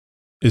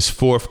It's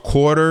fourth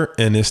quarter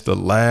and it's the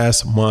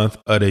last month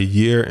of the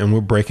year, and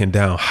we're breaking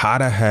down how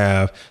to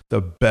have the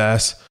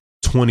best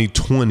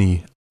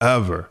 2020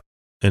 ever.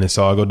 And it's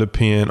all going to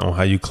depend on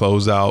how you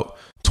close out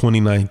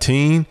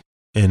 2019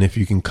 and if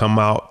you can come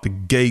out the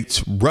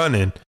gates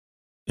running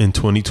in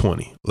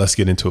 2020. Let's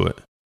get into it.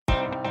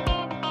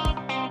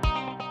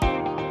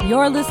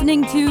 You're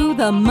listening to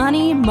the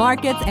Money,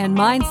 Markets, and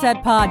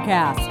Mindset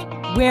Podcast,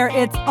 where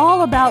it's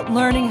all about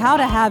learning how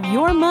to have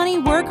your money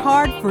work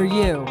hard for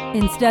you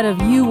instead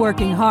of you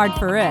working hard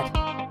for it.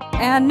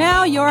 And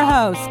now your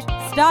host,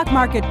 stock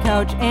market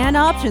coach and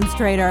options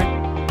trader,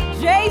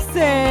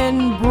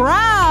 Jason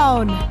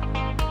Brown.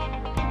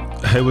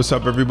 Hey, what's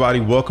up,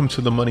 everybody? Welcome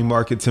to the Money,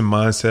 Markets, and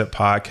Mindset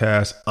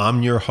Podcast.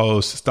 I'm your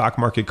host, stock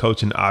market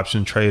coach and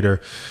option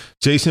trader,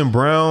 Jason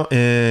Brown.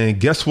 And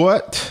guess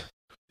what?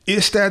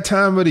 It's that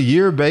time of the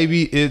year,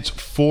 baby. It's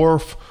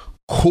fourth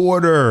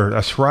quarter.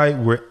 That's right.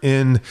 We're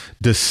in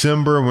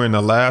December. We're in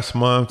the last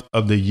month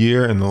of the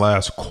year and the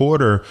last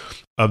quarter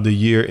of the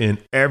year.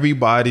 And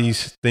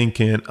everybody's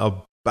thinking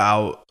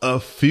about a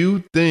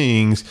few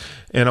things.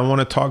 And I want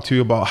to talk to you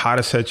about how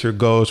to set your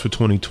goals for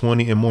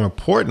 2020. And more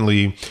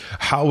importantly,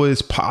 how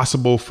it's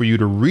possible for you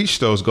to reach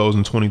those goals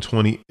in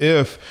 2020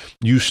 if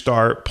you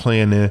start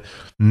planning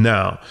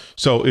now.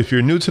 So if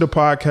you're new to the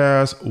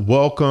podcast,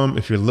 welcome.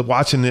 If you're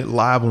watching it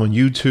live on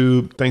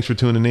YouTube, thanks for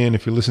tuning in.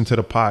 If you listen to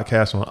the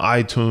podcast on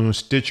iTunes,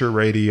 Stitcher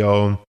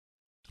Radio,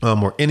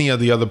 or any of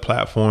the other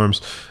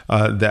platforms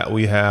that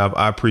we have,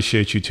 I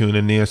appreciate you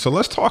tuning in. So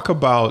let's talk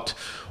about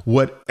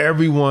what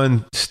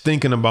everyone's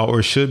thinking about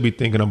or should be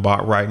thinking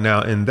about right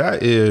now. And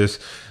that is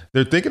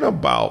they're thinking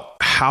about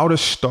how to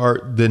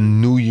start the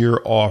new year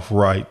off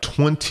right,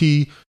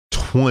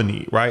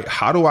 2020, right?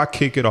 How do I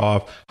kick it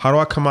off? How do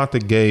I come out the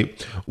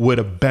gate with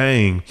a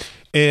bang?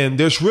 And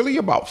there's really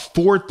about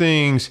four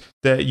things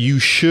that you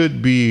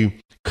should be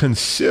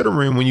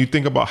considering when you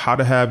think about how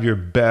to have your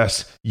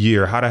best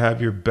year, how to have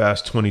your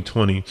best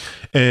 2020.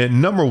 And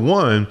number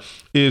one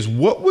is,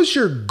 what was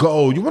your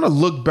goal? You want to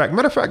look back.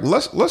 Matter of fact,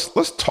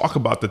 let's talk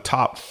about the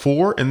top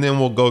four and then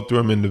we'll go through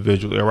them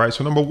individually. All right.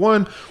 So number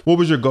one, what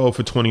was your goal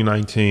for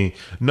 2019?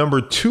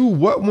 Number two,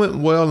 what went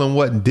well and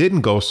what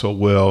didn't go so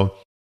well?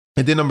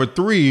 And then number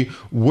three,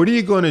 what are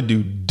you going to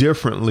do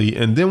differently?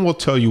 And then we'll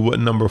tell you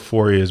what number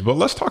four is. But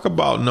let's talk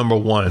about number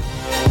one.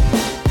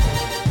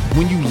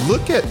 When you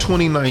look at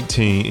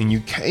 2019 and you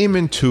came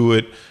into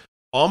it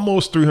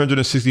almost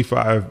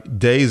 365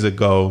 days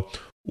ago,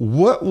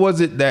 what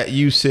was it that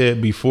you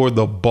said before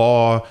the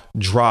ball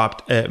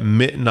dropped at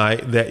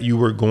midnight that you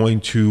were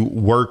going to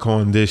work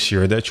on this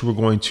year, that you were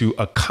going to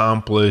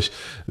accomplish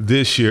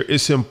this year?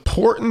 It's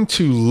important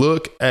to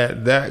look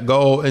at that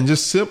goal and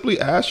just simply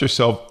ask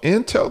yourself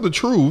and tell the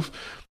truth.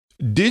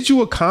 Did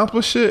you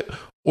accomplish it?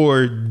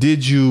 Or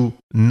did you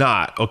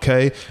not?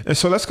 Okay. And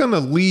so that's going to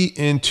lead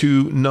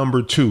into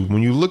number two.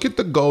 When you look at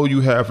the goal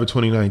you have for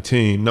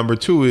 2019, number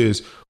two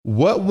is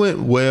what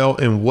went well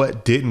and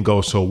what didn't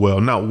go so well.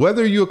 Now,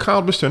 whether you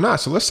accomplished or not.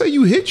 So let's say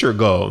you hit your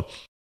goal.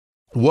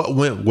 What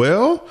went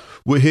well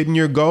with hitting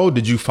your goal?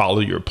 Did you follow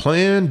your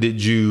plan?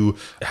 Did you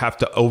have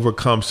to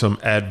overcome some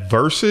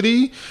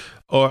adversity?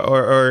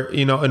 Or,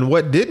 you know, and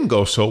what didn't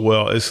go so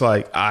well? It's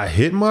like, I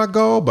hit my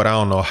goal, but I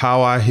don't know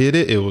how I hit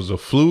it. It was a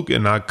fluke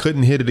and I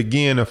couldn't hit it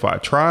again if I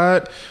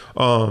tried.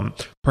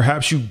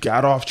 Perhaps you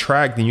got off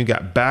track, then you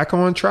got back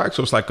on track.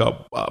 So it's like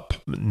a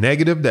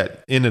negative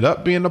that ended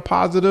up being a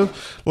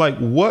positive. Like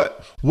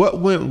what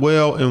went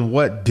well and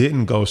what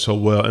didn't go so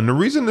well? And the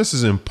reason this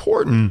is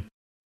important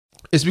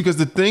is because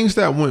the things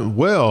that went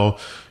well,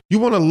 you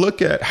want to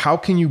look at how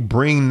can you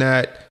bring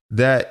that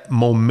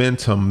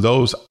momentum,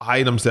 those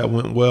items that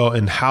went well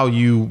and how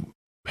you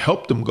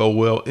helped them go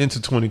well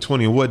into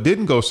 2020. And what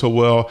didn't go so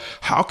well,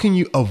 how can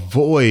you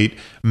avoid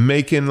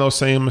making those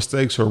same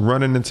mistakes or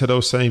running into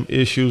those same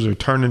issues or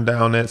turning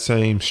down that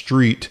same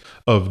street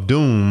of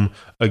doom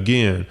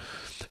again?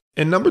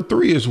 And number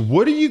three is,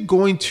 what are you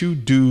going to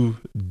do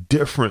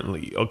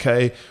differently?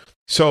 Okay.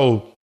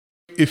 So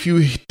if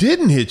you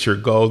didn't hit your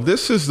goal,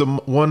 this is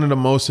one of the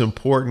most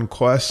important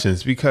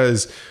questions,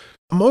 because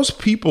most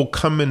people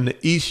come into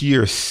each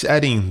year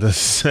setting the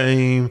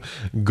same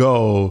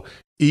goal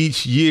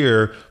each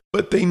year,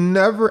 but they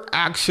never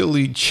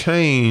actually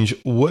change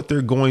what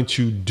they're going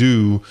to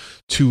do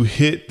to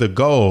hit the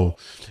goal.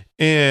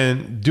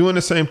 And doing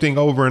the same thing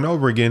over and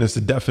over again is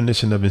the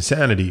definition of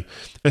insanity.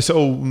 And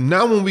so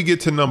now when we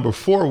get to number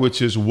four, which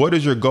is what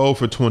is your goal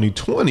for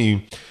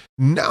 2020?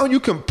 Now you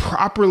can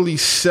properly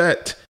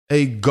set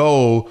a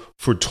goal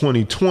for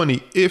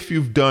 2020 if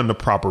you've done the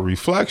proper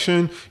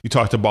reflection. You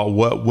talked about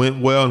what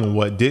went well and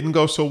what didn't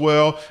go so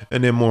well.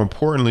 And then more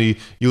importantly,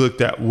 you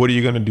looked at what are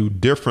you going to do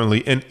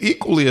differently? And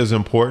equally as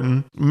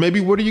important, maybe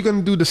what are you going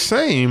to do the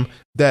same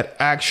that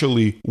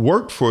actually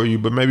worked for you,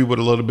 but maybe with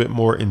a little bit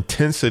more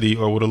intensity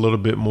or with a little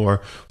bit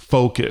more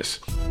focus.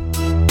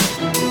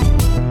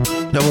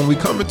 Now, when we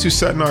come into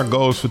setting our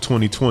goals for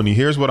 2020,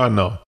 here's what I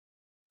know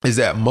is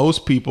that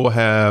most people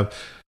have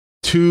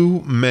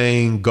two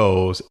main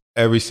goals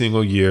every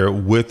single year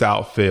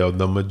without fail,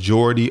 the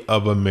majority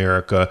of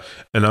America.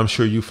 And I'm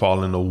sure you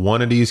fall into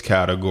one of these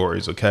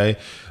categories. Okay.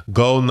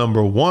 Goal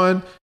number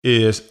one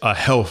is a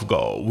health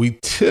goal. We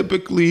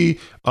typically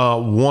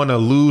want to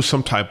lose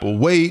some type of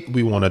weight.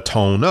 We want to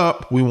tone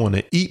up. We want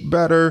to eat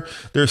better.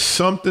 There's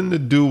something to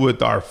do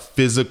with our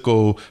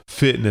physical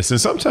fitness.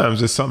 And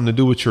sometimes it's something to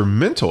do with your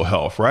mental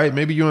health, right?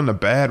 Maybe you're in a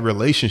bad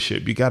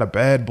relationship. You got a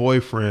bad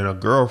boyfriend, a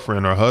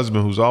girlfriend, or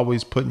husband who's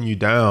always putting you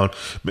down.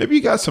 Maybe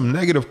you got some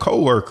negative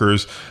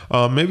coworkers.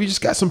 Maybe you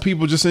just got some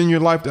people just in your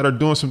life that are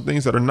doing some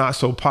things that are not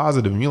so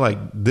positive. And you're like,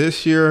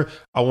 this year,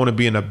 I want to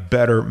be in a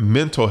better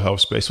mental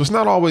health space. So it's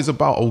not always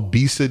about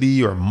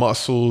obesity or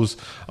muscles,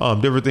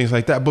 different things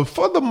like that. But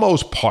for the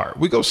most part,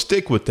 we go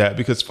stick with that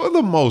because for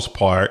the most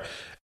part,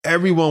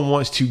 everyone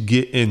wants to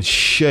get in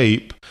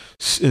shape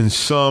in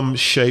some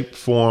shape,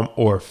 form,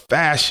 or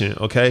fashion.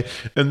 Okay.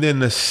 And then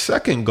the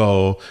second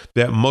goal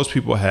that most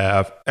people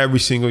have every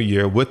single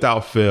year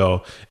without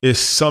fail is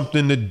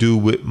something to do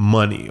with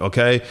money.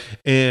 Okay.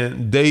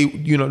 And they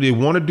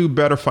want to do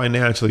better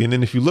financially. And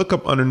then if you look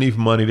up underneath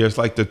money, there's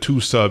like the two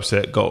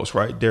subset goals,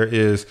 right? There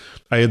is,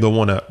 I either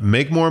want to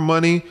make more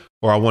money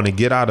or I want to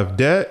get out of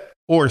debt.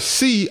 Or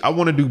C, I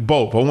want to do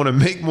both. I want to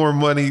make more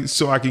money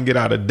so I can get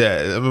out of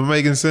debt. Am I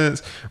making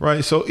sense?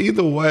 Right. So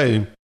either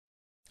way,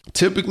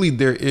 typically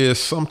there is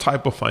some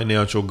type of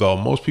financial goal.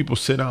 Most people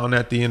sit down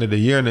at the end of the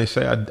year and they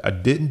say, I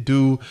didn't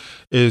do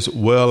as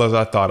well as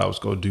I thought I was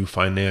going to do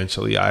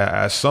financially.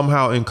 I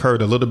somehow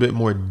incurred a little bit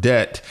more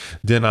debt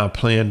than I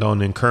planned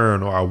on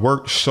incurring, or I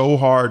worked so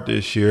hard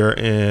this year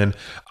and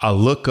I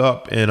look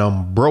up and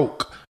I'm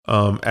broke.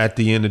 At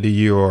the end of the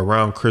year or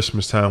around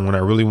Christmas time when I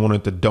really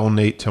wanted to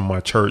donate to my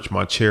church,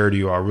 my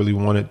charity, or I really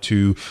wanted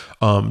to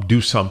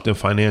do something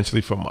financially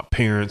for my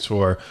parents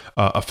or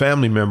a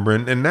family member.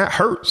 And that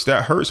hurts.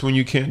 That hurts when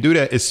you can't do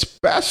that,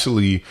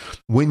 especially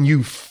when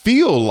you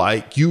feel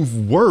like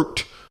you've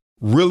worked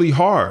really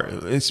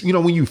hard. It's,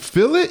 when you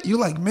feel it, you're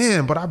like,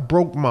 man, but I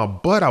broke my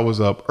butt. I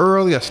was up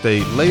early. I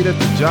stayed late at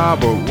the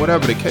job or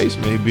whatever the case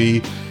may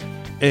be.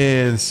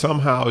 And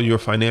somehow your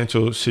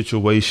financial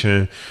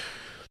situation,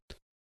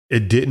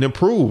 it didn't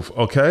improve.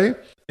 Okay.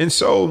 And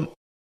so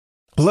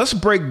let's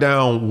break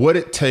down what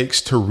it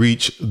takes to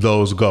reach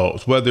those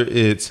goals, whether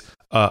it's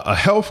a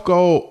health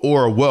goal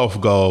or a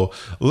wealth goal.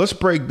 Let's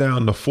break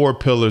down the 4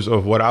 pillars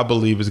of what I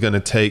believe is going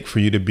to take for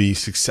you to be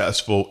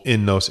successful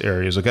in those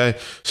areas. Okay.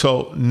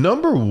 So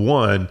number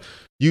 1,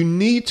 you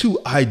need to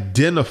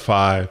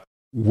identify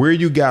where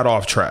you got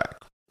off track.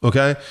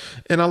 Okay.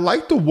 And I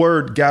like the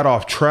word got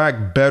off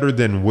track better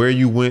than where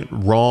you went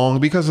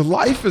wrong, because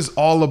life is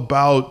all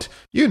about,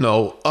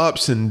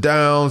 ups and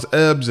downs,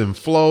 ebbs and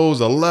flows,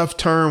 a left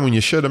turn when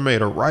you should have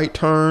made a right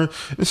turn.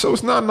 And so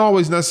it's not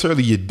always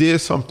necessarily you did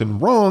something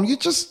wrong. You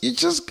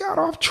just got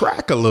off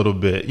track a little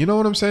bit. You know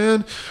what I'm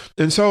saying?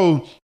 And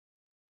so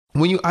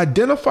when you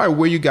identify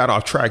where you got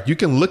off track, you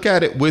can look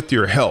at it with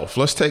your health.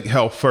 Let's take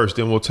health first,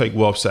 then we'll take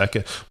wealth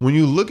second. When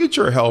you look at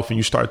your health and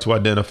you start to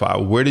identify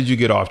where did you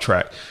get off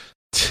track,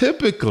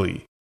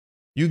 typically,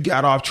 you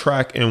got off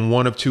track in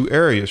one of 2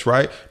 areas,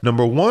 right?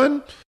 Number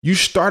 1, you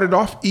started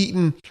off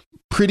eating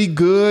pretty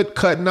good,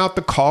 cutting out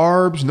the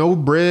carbs, no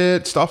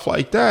bread, stuff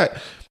like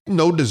that,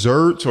 no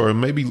desserts, or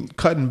maybe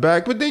cutting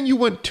back. But then you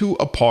went to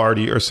a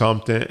party or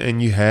something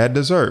and you had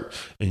dessert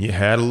and you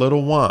had a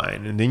little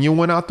wine. And then you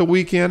went out the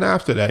weekend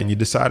after that and you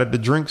decided to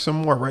drink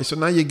some more, right? So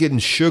now you're getting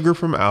sugar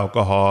from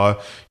alcohol.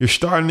 You're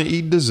starting to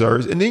eat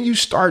desserts. And then you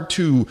start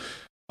to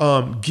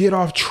get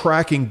off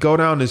track and go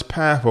down this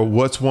path of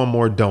what's one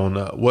more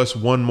donut? What's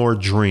one more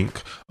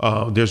drink?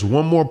 There's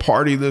one more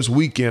party this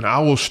weekend. I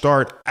will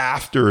start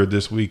after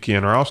this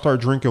weekend, or I'll start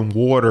drinking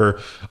water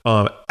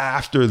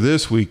after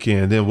this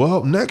weekend.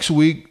 Then, next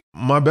week,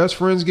 my best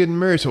friend's getting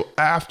married. So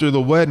after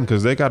the wedding,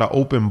 because they got an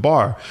open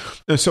bar.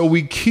 And so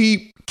we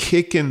keep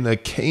kicking the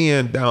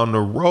can down the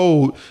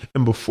road.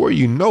 And before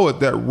you know it,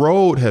 that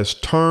road has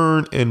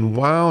turned and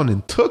wound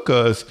and took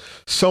us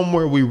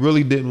somewhere we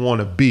really didn't want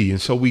to be.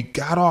 And so we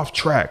got off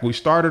track. We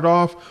started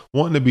off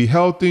wanting to be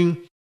healthy.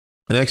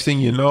 The next thing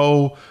you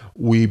know,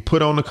 we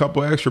put on a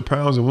couple extra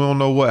pounds and we don't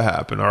know what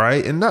happened. All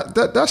right. And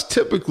that's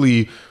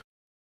typically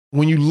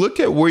when you look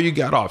at where you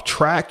got off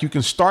track, you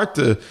can start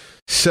to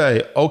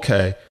say,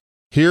 okay,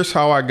 here's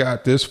how I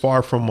got this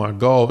far from my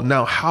goal.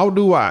 Now,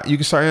 you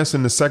can start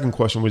answering the second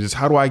question, which is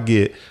how do I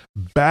get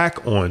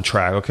back on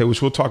track? Okay,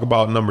 which we'll talk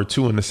about number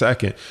 2 in a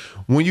second.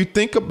 When you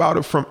think about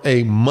it from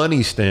a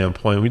money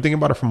standpoint, when you think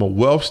about it from a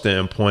wealth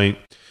standpoint,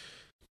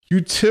 you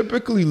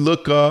typically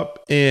look up,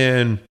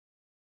 and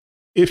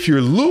if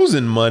you're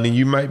losing money,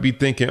 you might be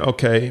thinking,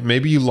 okay,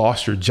 maybe you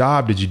lost your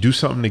job. Did you do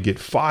something to get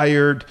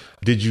fired?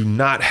 Did you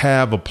not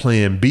have a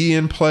plan B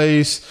in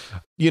place?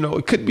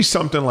 It could be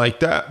something like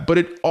that. But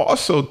it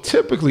also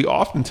typically,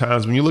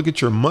 oftentimes, when you look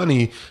at your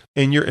money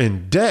and you're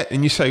in debt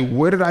and you say,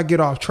 where did I get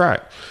off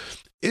track?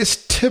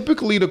 It's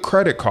typically the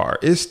credit card.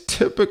 It's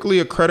typically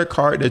a credit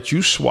card that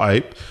you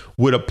swipe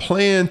with a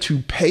plan to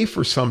pay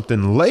for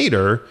something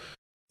later.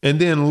 And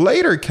then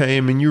later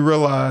came and you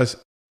realize,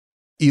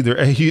 either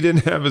A, you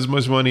didn't have as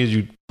much money as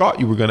you thought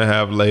you were going to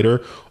have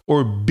later,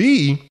 or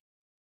B,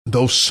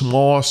 those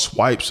small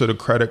swipes of the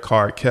credit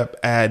card kept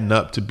adding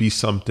up to be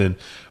something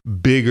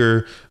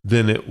bigger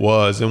than it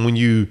was. And when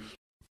you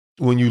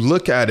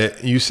look at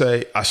it, you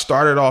say, I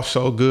started off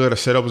so good. I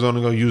said I was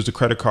only going to use the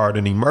credit card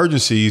in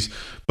emergencies,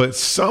 but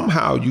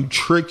somehow you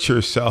tricked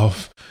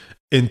yourself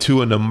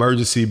into an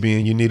emergency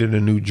being you needed a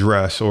new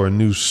dress or a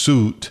new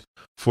suit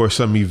for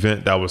some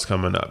event that was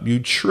coming up. You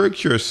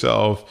tricked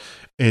yourself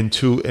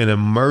into an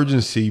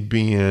emergency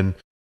being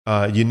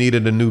you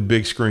needed a new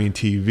big screen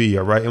TV.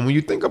 All right. And when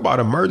you think about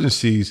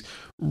emergencies,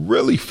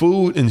 really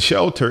food and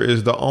shelter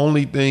is the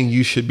only thing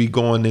you should be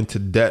going into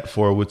debt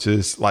for, which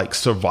is like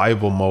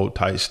survival mode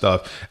type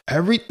stuff.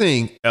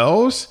 Everything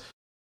else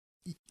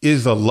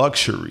is a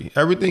luxury.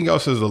 Everything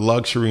else is a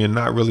luxury and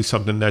not really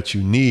something that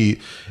you need.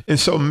 And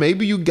so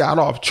maybe you got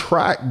off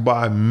track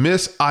by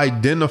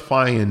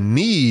misidentifying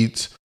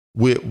needs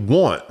with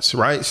wants,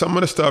 right? Some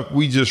of the stuff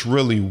we just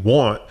really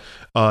want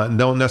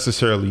don't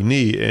necessarily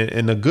need.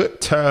 And a good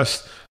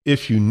test,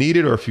 if you need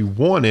it or if you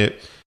want it,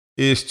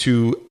 is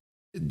to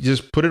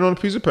just put it on a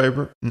piece of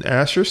paper and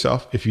ask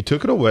yourself, if you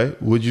took it away,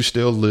 would you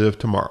still live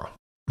tomorrow?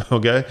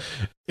 Okay.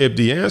 If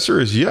the answer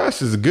is yes,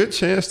 there's a good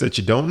chance that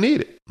you don't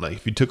need it. Like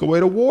if you took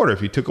away the water,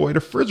 if you took away the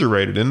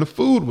refrigerator, then the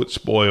food would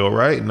spoil,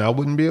 right? And I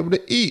wouldn't be able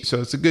to eat.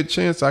 So it's a good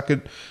chance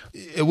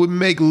it would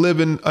make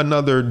living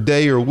another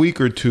day or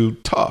week or two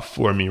tough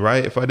for me,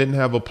 right? If I didn't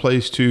have a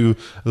place to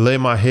lay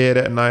my head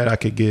at night, I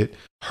could get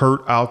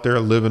hurt out there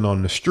living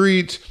on the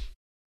streets.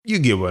 You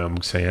get what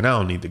I'm saying. I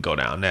don't need to go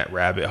down that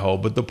rabbit hole.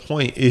 But the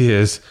point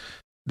is,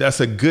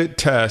 that's a good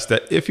test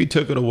that if you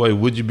took it away,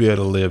 would you be able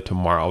to live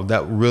tomorrow?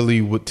 That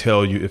really would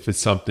tell you if it's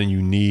something you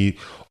need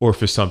or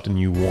if it's something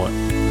you want.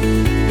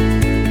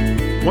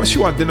 Once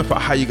you identify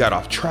how you got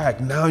off track,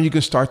 now you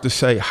can start to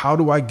say, how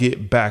do I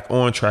get back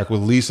on track?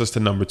 Which leads us to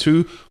number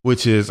 2,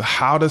 which is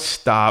how to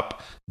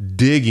stop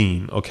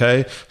digging.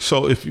 Okay.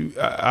 So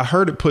I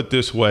heard it put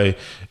this way,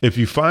 if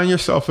you find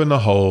yourself in the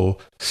hole,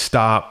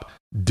 stop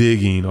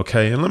digging.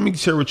 Okay. And let me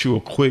share with you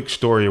a quick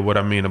story of what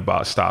I mean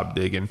about stop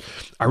digging.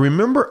 I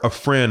remember a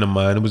friend of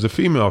mine, it was a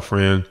female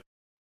friend.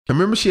 I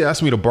remember she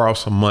asked me to borrow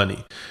some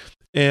money.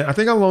 And I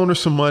think I loaned her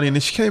some money, and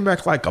then she came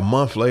back like a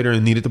month later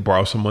and needed to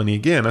borrow some money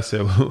again. I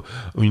said,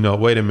 well,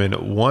 wait a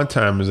minute. One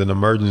time is an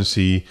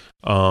emergency,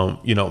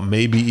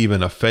 maybe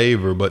even a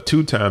favor, but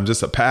 2 times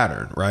it's a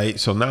pattern, right?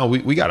 So now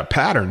we got a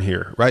pattern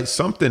here, right?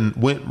 Something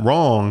went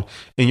wrong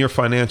in your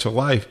financial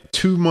life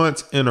 2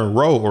 months in a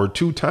row or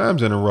 2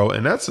 times in a row.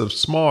 And that's a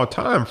small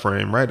time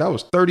frame, right? That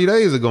was 30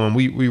 days ago. And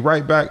we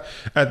right back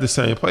at the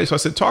same place. So I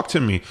said, talk to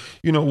me,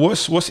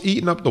 what's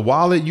eating up the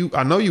wallet?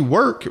 I know you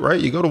work,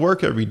 right? You go to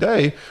work every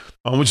day.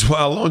 Which is why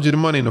I loaned you the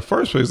money in the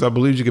first place. I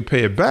believed you could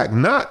pay it back,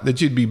 not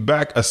that you'd be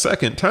back a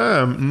second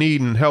time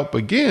needing help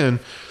again.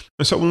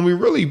 And so when we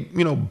really,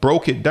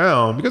 broke it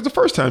down, because the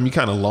first time you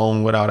kind of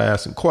loan without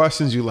asking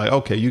questions, you're like,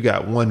 okay, you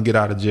got one get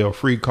out of jail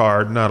free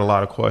card, not a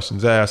lot of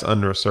questions asked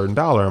under a certain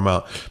dollar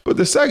amount. But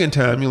the second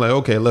time you're like,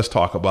 okay, let's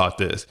talk about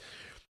this.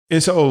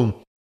 And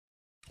so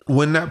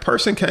when that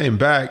person came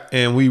back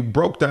and we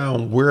broke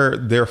down where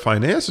their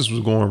finances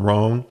was going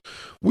wrong,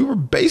 we were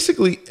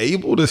basically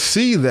able to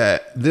see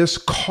that this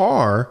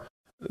car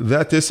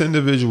that this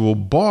individual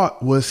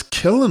bought was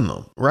killing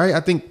them, right? I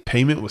think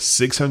payment was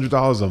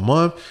 $600 a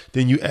month.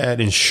 Then you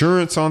add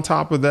insurance on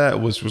top of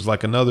that, which was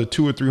like another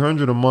 $200 or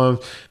 $300 a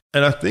month.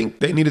 And I think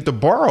they needed to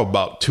borrow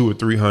about $200 or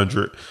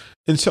 $300.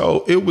 And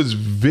so it was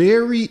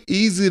very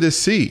easy to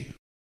see,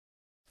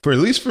 for at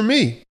least for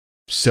me,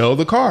 sell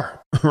the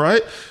car,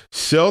 right?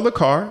 Sell the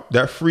car.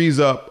 That frees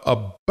up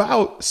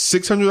about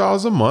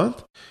 $600 a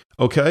month.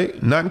 Okay,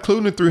 not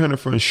including the $300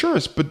 for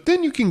insurance, but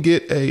then you can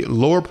get a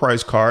lower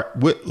price car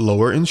with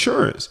lower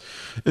insurance.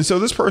 And so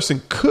this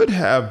person could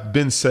have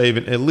been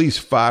saving at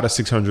least $500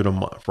 to $600 a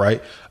month,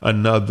 right?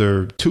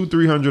 Another $200,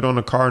 $300 on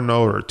a car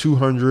note, or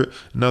 $200,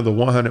 another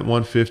 $100,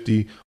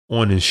 $150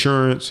 on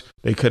insurance.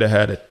 They could have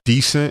had a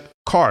decent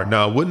car.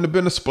 Now, it wouldn't have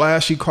been a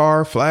splashy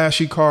car,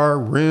 flashy car,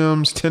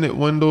 rims, tinted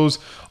windows,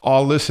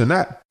 all this and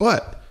that.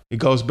 But it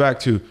goes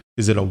back to,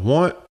 is it a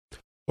want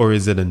or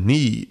is it a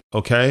need?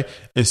 Okay.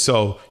 And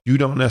so you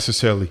don't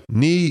necessarily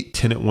need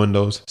tinted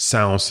windows,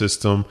 sound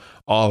system,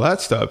 all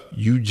that stuff.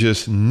 You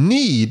just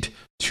need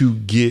to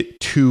get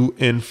to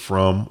and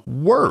from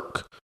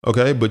work.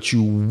 Okay. But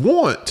you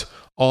want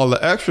all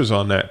the extras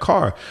on that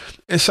car.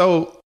 And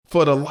so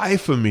for the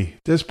life of me,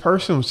 this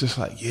person was just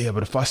like, yeah,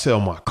 but if I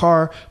sell my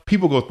car,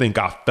 people go think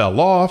I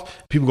fell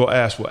off. People go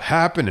ask what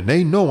happened, and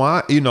they know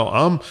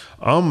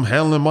I'm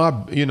handling my,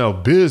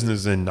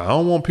 business, and I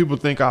don't want people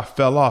to think I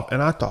fell off.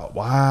 And I thought,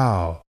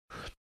 wow,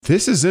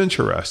 this is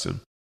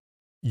interesting.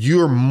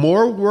 You're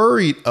more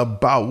worried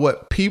about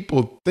what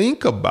people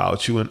think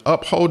about you and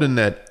upholding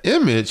that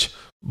image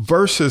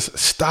versus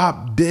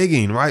stop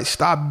digging, right?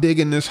 Stop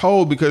digging this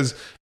hole, because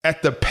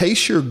at the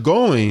pace you're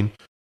going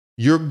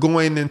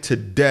into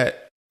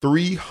debt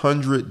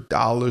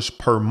 $300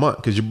 per month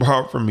because you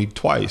borrowed from me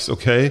twice.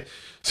 Okay.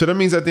 So that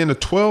means at the end of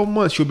 12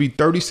 months, you'll be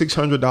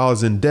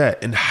 $3,600 in debt.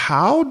 And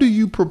how do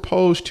you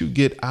propose to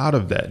get out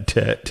of that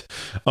debt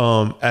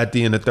at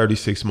the end of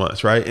 36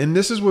 months, right? And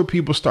this is where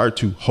people start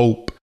to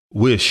hope,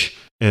 wish,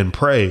 and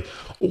pray,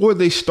 or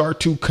they start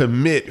to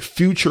commit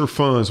future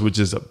funds, which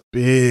is a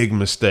big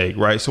mistake,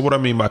 right? So what I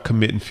mean by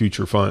committing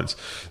future funds,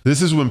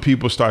 this is when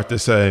people start to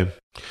say,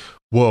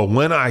 well,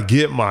 when I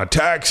get my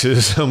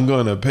taxes, I'm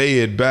going to pay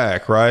it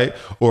back, right?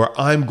 Or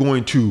I'm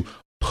going to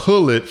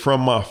pull it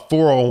from my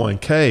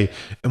 401k.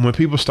 And when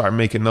people start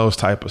making those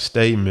type of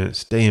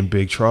statements, they in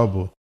big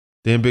trouble.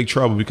 They're in big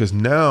trouble because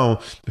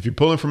now if you're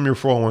pulling from your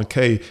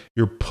 401k,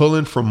 you're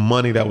pulling from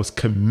money that was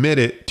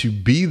committed to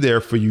be there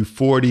for you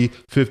 40,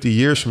 50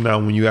 years from now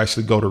when you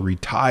actually go to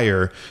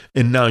retire.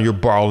 And now you're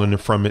borrowing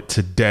from it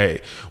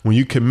today. When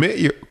you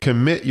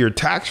commit your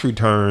tax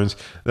returns,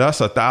 that's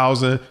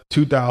 $1,000,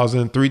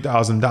 $2,000,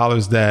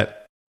 $3,000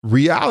 that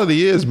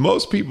reality is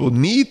most people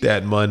need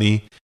that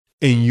money.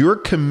 And you're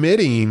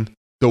committing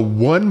the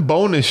one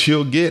bonus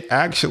you'll get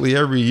actually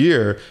every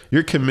year.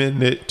 You're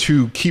committing it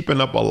to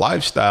keeping up a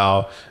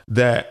lifestyle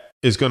that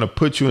is going to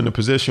put you in a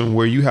position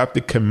where you have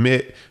to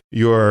commit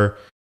your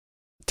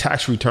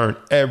tax return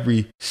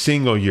every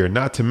single year.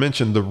 Not to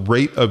mention the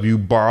rate of you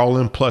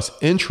borrowing plus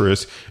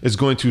interest is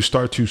going to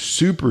start to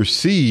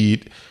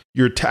supersede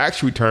your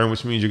tax return,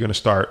 which means you're going to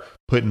start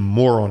putting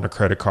more on the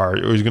credit card,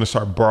 or you're going to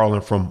start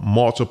borrowing from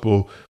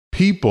multiple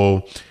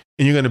people,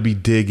 and you're going to be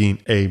digging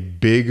a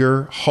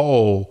bigger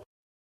hole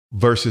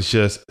versus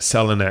just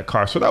selling that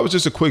car. So that was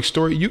just a quick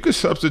story. You could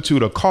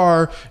substitute a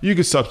car, you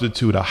could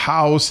substitute a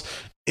house,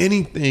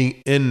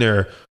 anything in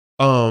there.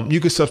 You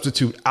could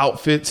substitute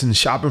outfits and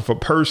shopping for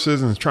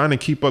purses and trying to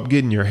keep up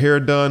getting your hair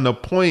done. The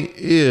point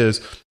is,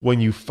 when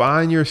you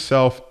find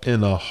yourself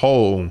in a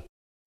hole,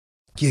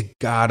 you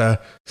gotta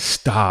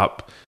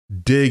stop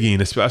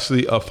digging,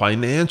 especially a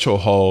financial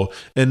hole.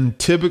 And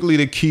typically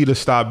the key to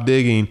stop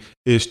digging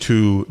is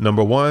to,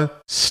 number one,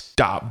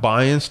 stop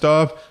buying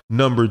stuff.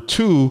 Number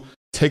two,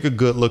 take a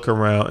good look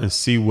around and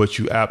see what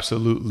you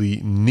absolutely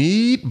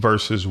need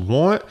versus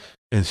want,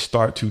 and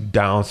start to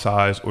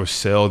downsize or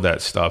sell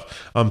that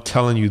stuff. I'm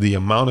telling you, the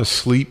amount of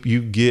sleep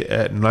you get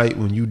at night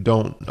when you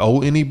don't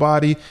owe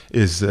anybody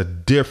is a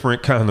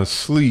different kind of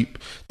sleep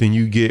than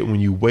you get when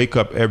you wake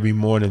up every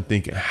morning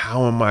thinking,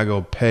 how am I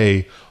going to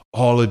pay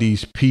all of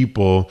these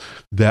people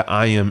that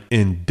I am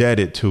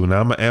indebted to?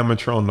 Now, I'm an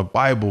amateur on the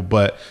Bible,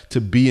 but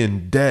to be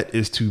in debt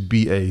is to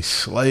be a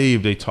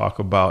slave, they talk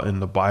about in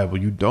the Bible.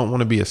 You don't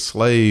want to be a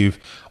slave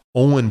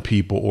owing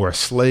people or a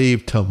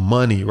slave to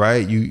money,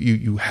 right?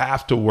 You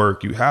have to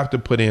work. You have to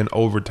put in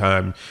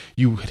overtime.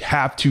 You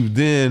have to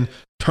then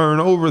turn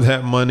over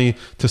that money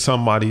to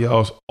somebody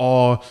else,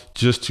 all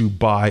just to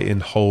buy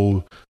and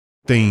hold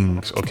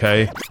things,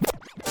 okay?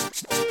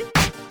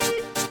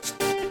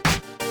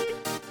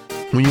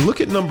 When you look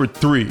at number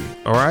 3,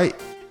 all right,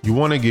 you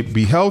want to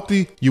be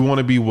healthy, you want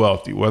to be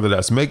wealthy, whether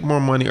that's make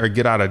more money or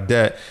get out of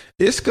debt.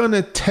 It's going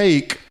to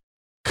take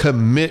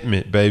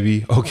commitment,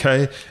 baby.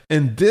 Okay.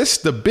 And this,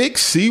 the big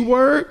C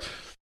word,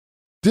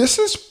 this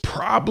is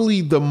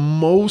probably the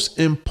most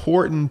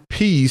important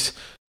piece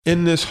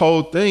in this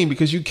whole thing,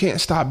 because you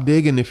can't stop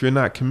digging if you're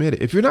not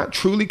committed. If you're not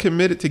truly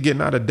committed to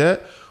getting out of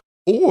debt,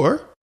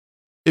 or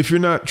if you're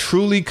not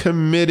truly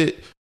committed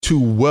to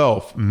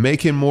wealth,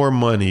 making more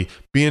money,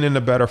 being in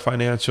a better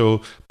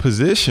financial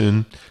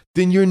position,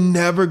 then you're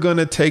never going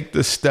to take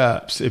the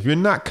steps. If you're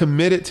not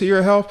committed to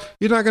your health,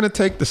 you're not going to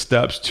take the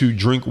steps to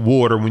drink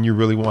water when you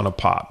really want to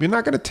pop. You're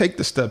not going to take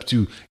the steps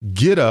to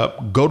get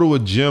up, go to a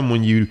gym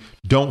when you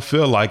don't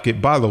feel like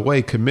it. By the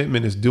way,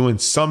 commitment is doing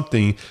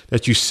something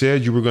that you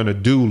said you were going to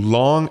do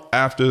long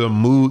after the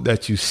mood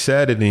that you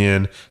set it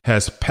in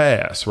has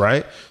passed,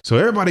 right? So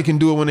everybody can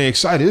do it when they're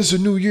excited. It's a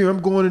new year.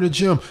 I'm going to the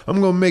gym.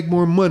 I'm going to make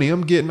more money.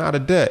 I'm getting out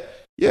of debt.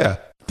 Yeah.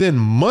 Then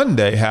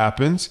Monday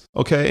happens,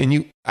 okay, and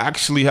you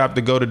actually have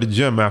to go to the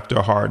gym after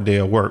a hard day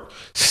of work.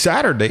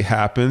 Saturday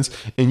happens,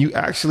 and you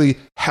actually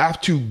have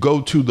to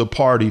go to the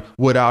party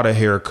without a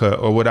haircut,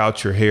 or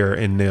without your hair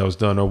and nails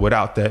done, or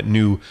without that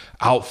new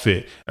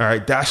outfit. All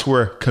right, that's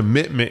where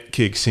commitment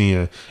kicks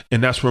in,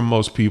 and that's where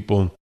most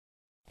people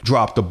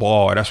drop the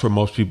ball. That's where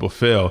most people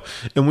fail.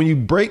 And when you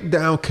break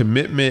down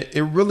commitment,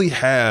 it really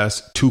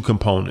has 2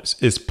 components.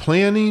 It's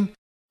planning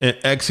and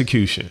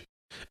execution.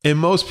 And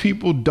most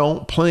people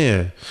don't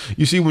plan.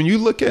 You see, when you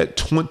look at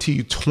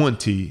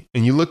 2020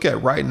 and you look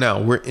at right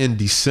now, we're in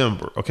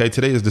December. Okay.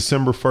 Today is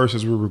December 1st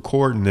as we're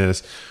recording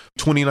this,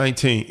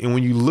 2019. And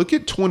when you look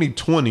at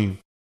 2020,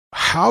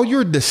 how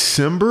your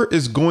December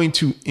is going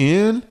to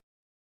end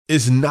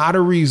is not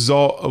a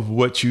result of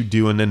what you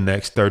do in the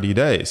next 30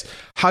 days.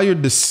 How your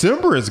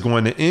December is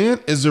going to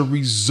end is a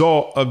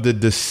result of the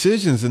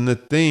decisions and the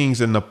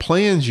things and the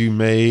plans you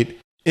made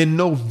in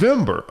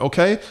November.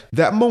 Okay.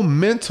 That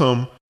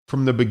momentum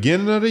from the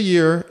beginning of the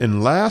year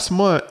and last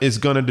month is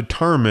going to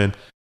determine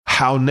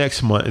how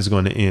next month is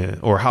going to end,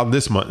 or how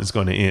this month is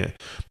going to end.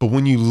 But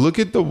when you look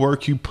at the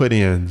work you put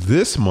in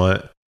this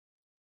month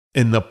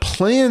and the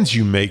plans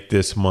you make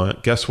this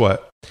month, guess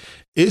what?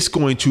 It's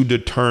going to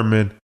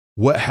determine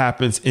what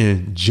happens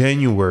in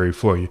January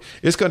for you.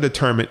 It's going to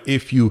determine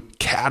if you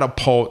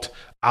catapult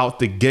out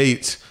the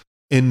gates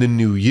in the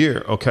new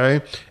year.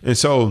 Okay. And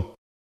so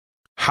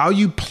how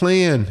you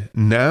plan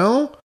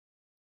now,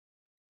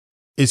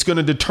 it's going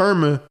to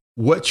determine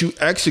what you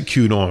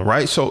execute on,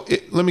 right? So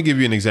let me give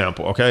you an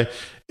example. Okay.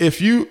 If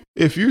you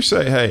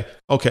say, hey,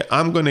 okay,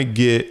 I'm going to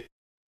get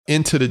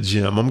into the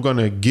gym. I'm going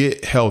to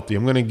get healthy.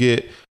 I'm going to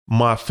get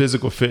my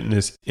physical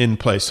fitness in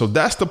place. So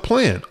that's the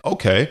plan.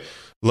 Okay.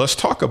 Let's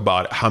talk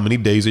about it. How many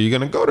days are you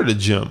going to go to the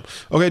gym?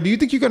 Okay. Do you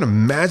think you're going to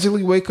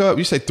magically wake up?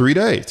 You say 3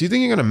 days. Do you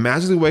think you're going to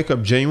magically wake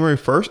up January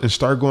 1st and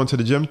start going to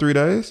the gym 3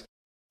 days?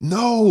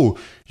 No,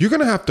 you're going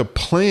to have to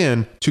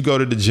plan to go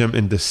to the gym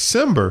in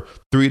December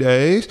 3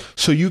 days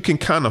so you can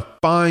kind of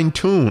fine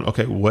tune.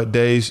 Okay, what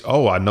days?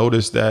 Oh, I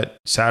noticed that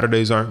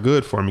Saturdays aren't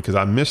good for me because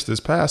I missed this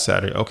past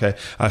Saturday. Okay,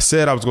 I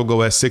said I was going to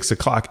go at 6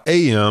 o'clock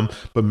a.m.,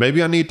 but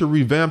maybe I need to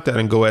revamp that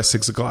and go at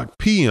 6 o'clock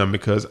p.m.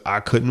 because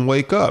I couldn't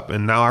wake up.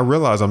 And now I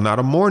realize I'm not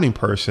a morning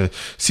person.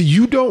 See,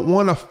 you don't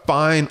want to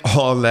find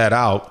all that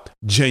out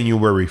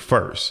January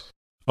 1st.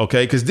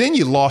 Okay, because then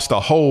you lost a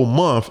whole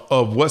month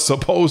of what's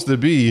supposed to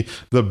be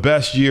the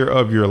best year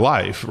of your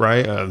life,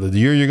 right? The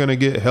year you're going to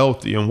get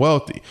healthy and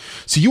wealthy.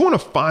 So you want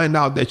to find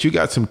out that you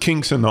got some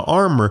kinks in the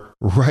armor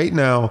right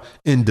now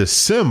in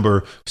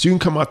December so you can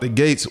come out the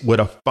gates with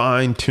a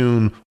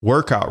fine-tuned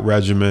workout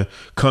regimen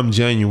come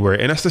January.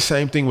 And that's the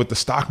same thing with the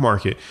stock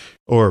market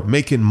or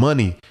making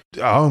money.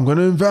 Oh, I'm going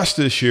to invest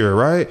this year,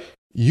 right?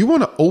 You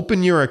want to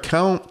open your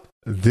account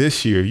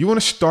this year. You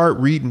want to start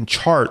reading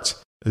charts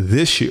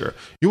this year.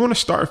 You want to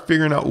start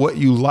figuring out what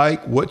you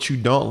like, what you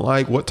don't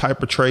like, what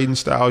type of trading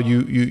style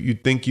you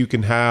think you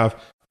can have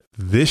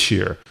this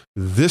year,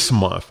 this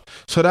month.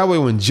 So that way,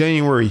 when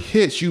January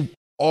hits, you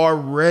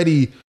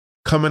already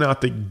coming out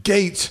the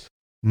gates,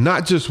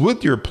 not just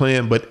with your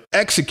plan, but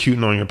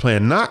executing on your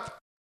plan, not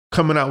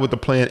coming out with the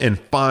plan and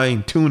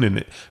fine tuning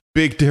it.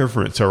 Big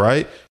difference. All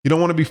right. You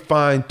don't want to be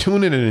fine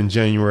tuning it in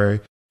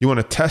January. You want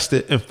to test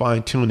it and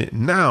fine tune it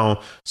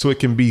now so it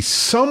can be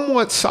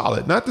somewhat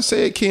solid. Not to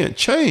say it can't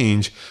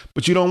change,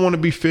 but you don't want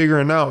to be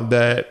figuring out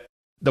that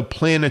the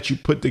plan that you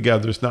put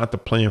together is not the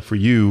plan for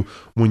you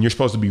when you're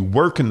supposed to be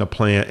working the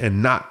plan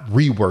and not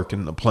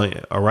reworking the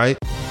plan. All right.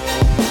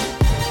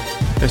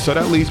 And so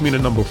that leads me to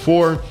number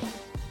 4,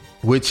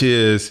 which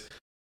is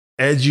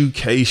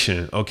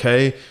education.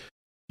 Okay.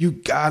 You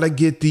got to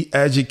get the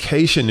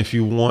education if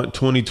you want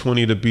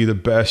 2020 to be the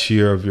best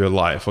year of your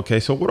life. Okay.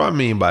 So what do I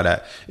mean by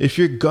that? If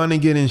you're going to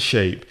get in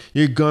shape,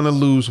 you're going to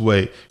lose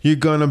weight, you're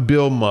going to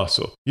build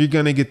muscle, you're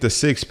going to get the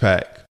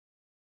 6-pack.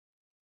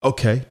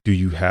 Okay. Do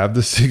you have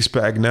the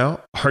 6-pack now?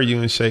 Are you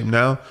in shape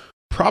now?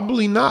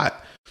 Probably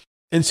not.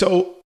 And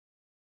so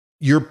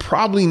you're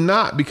probably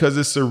not because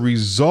it's a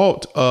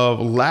result of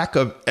lack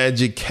of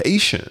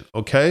education.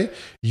 Okay.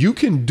 You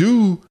can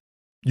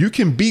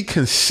be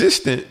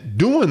consistent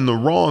doing the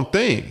wrong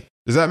thing.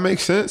 Does that make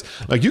sense?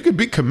 Like you could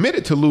be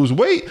committed to lose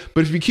weight,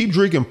 but if you keep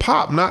drinking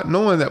pop, not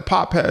knowing that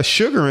pop has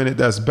sugar in it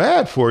that's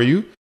bad for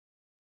you,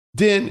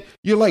 then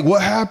you're like,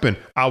 what happened?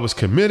 I was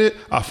committed.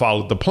 I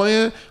followed the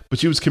plan,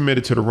 but you was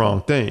committed to the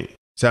wrong thing.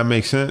 Does that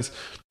make sense?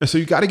 And so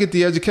you got to get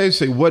the education.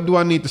 Say, what do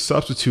I need to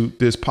substitute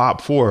this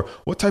pop for?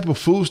 What type of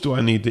foods do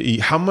I need to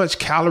eat? How much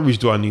calories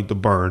do I need to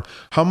burn?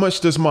 How much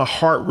does my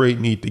heart rate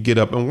need to get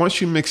up? And once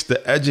you mix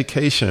the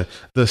education,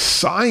 the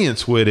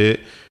science with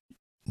it,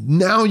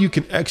 now you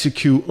can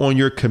execute on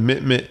your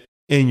commitment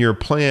in your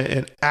plan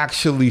and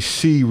actually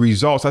see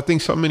results. I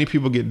think so many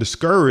people get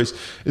discouraged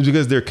is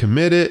because they're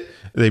committed,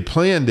 they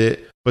planned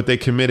it, but they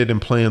committed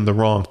and planned the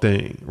wrong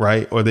thing,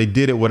 right? Or they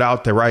did it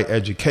without the right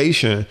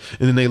education.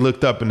 And then they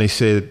looked up and they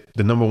said,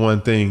 the number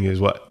one thing is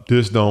what?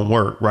 This don't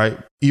work, right?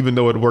 Even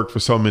though it worked for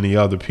so many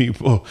other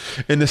people.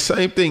 And the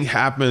same thing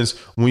happens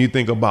when you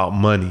think about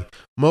money.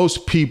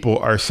 Most people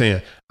are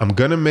saying, I'm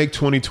going to make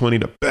 2020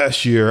 the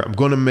best year. I'm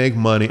going to make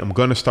money. I'm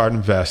going to start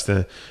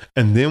investing.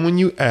 And then when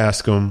you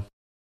ask them,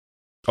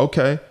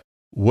 okay,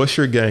 what's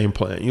your game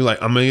plan? You're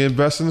like, I'm going to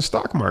invest in the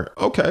stock market.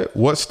 Okay,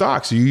 what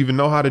stocks? Do you even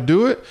know how to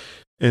do it?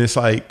 And it's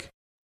like,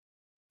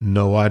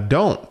 no, I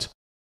don't.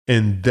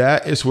 And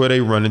that is where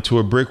they run into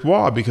a brick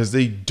wall because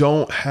they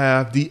don't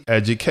have the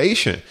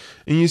education.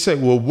 And you say,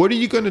 well, what are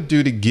you going to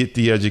do to get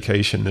the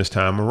education this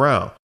time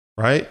around?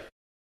 Right?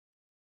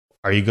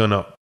 Are you going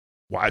to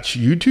watch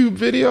YouTube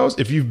videos?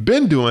 If you've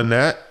been doing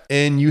that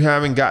and you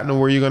haven't gotten to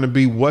where you're going to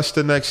be, what's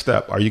the next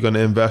step? Are you going to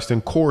invest in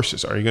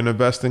courses? Are you going to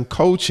invest in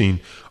coaching?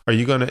 Are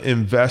you going to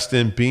invest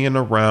in being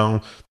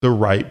around the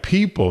right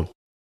people?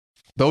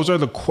 Those are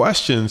the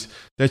questions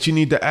that you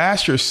need to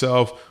ask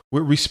yourself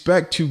with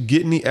respect to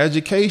getting the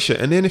education.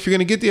 And then if you're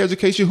going to get the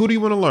education, who do you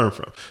want to learn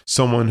from?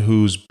 Someone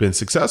who's been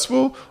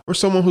successful or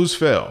someone who's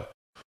failed?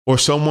 Or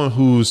someone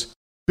who's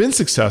been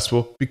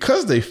successful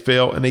because they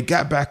failed and they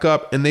got back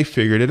up and they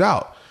figured it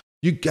out.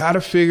 You got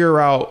to figure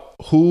out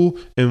who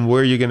and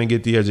where you're going to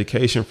get the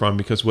education from,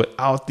 because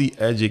without the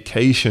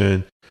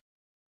education,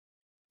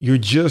 you're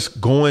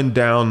just going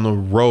down the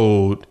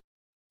road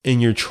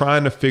and you're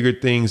trying to figure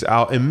things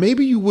out, and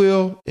maybe you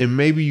will and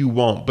maybe you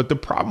won't. But the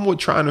problem with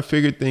trying to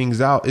figure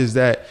things out is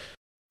that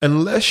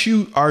unless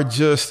you are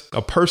just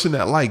a person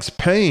that likes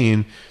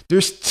pain,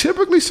 there's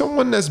typically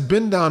someone that's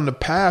been down the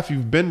path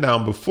you've been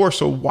down before.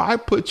 So why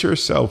put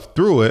yourself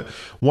through it?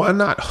 Why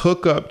not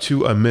hook up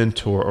to a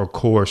mentor or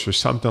course or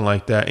something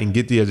like that and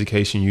get the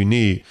education you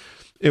need?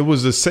 It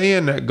was a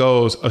saying that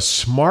goes, a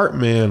smart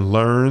man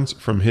learns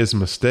from his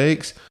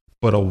mistakes,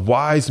 but a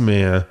wise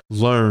man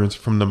learns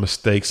from the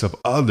mistakes of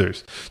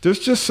others. There's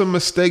just some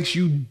mistakes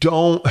you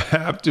don't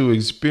have to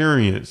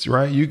experience,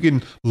 right? You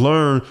can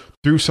learn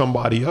through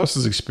somebody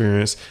else's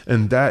experience,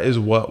 and that is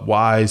what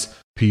wise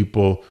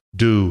people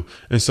do.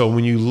 And so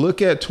when you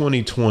look at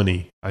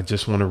 2020, I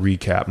just want to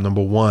recap.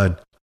 Number one,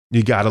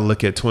 you got to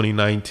look at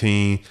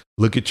 2019,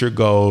 look at your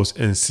goals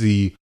and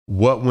see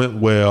what went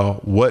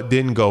well, what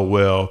didn't go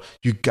well.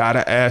 You got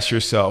to ask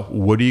yourself,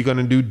 what are you going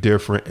to do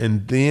different?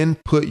 And then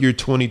put your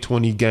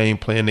 2020 game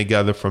plan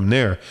together from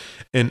there.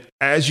 And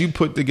as you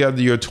put together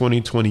your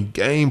 2020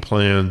 game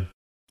plan,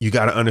 you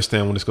got to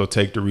understand what it's going to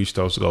take to reach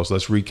those goals.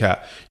 Let's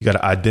recap. You got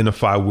to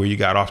identify where you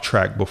got off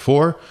track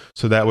before.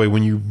 So that way,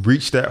 when you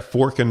reach that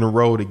fork in the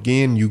road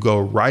again, you go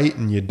right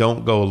and you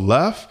don't go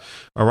left.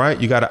 All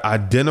right. You got to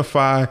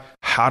identify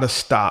how to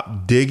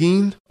stop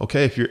digging.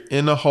 Okay. If you're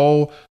in a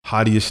hole,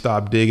 how do you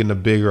stop digging a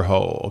bigger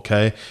hole?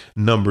 Okay.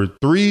 Number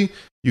three,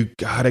 you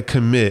got to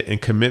commit.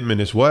 And commitment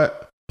is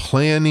what?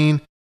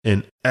 Planning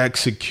and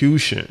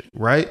execution,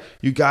 right?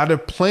 You got to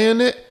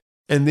plan it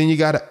and then you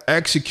got to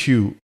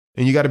execute.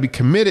 And you got to be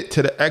committed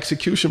to the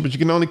execution, but you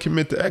can only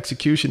commit to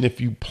execution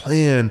if you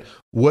plan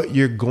what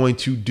you're going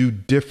to do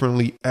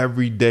differently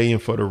every day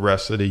and for the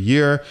rest of the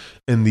year.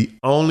 And the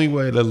only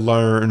way to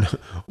learn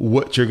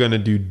what you're going to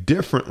do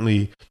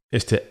differently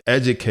is to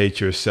educate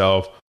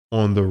yourself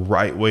on the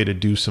right way to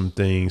do some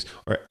things,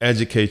 or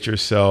educate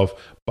yourself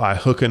by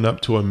hooking up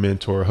to a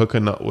mentor,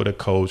 hooking up with a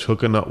coach,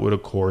 hooking up with a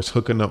course,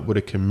 hooking up with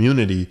a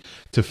community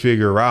to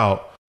figure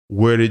out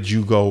where did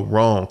you go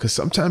wrong? Because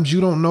sometimes you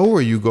don't know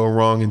where you go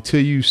wrong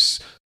until you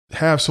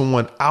have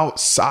someone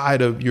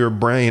outside of your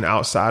brain,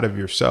 outside of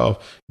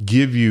yourself,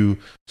 give you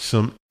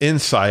some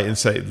insight and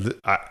say,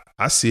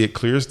 I see it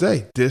clear as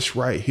day. This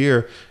right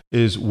here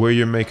is where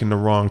you're making the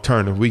wrong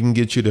turn. If we can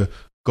get you to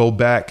go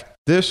back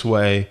this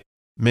way,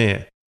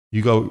 man,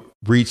 you go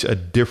reach a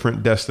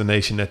different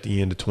destination at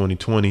the end of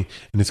 2020,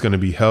 and it's going to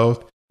be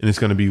health and it's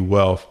going to be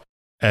wealth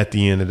at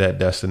the end of that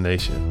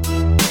destination.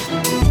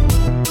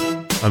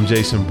 I'm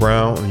Jason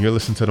Brown, and you're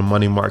listening to the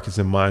Money Markets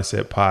and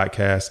Mindset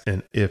podcast.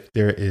 And if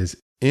there is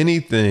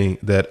anything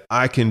that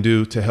I can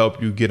do to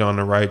help you get on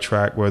the right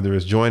track, whether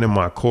it's joining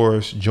my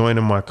course,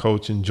 joining my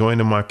coaching,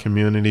 joining my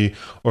community,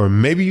 or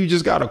maybe you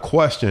just got a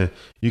question,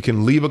 you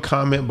can leave a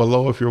comment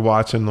below if you're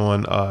watching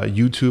on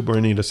YouTube or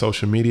any of the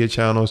social media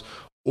channels,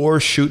 or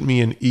shoot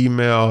me an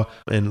email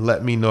and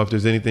let me know if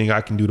there's anything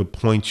I can do to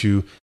point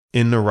you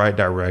in the right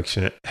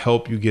direction,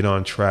 help you get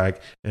on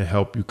track, and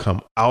help you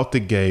come out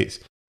the gates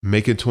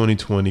making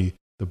 2020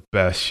 the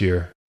best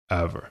year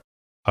ever.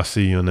 I'll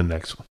see you in the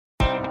next one.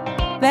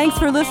 Thanks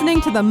for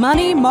listening to the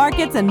Money,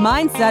 Markets, and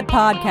Mindset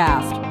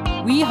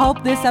podcast. We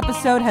hope this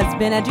episode has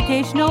been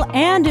educational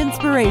and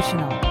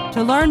inspirational.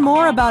 To learn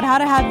more about how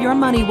to have your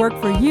money work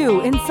for you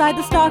inside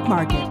the stock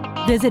market,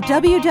 visit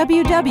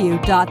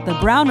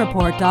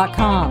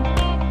www.thebrownreport.com.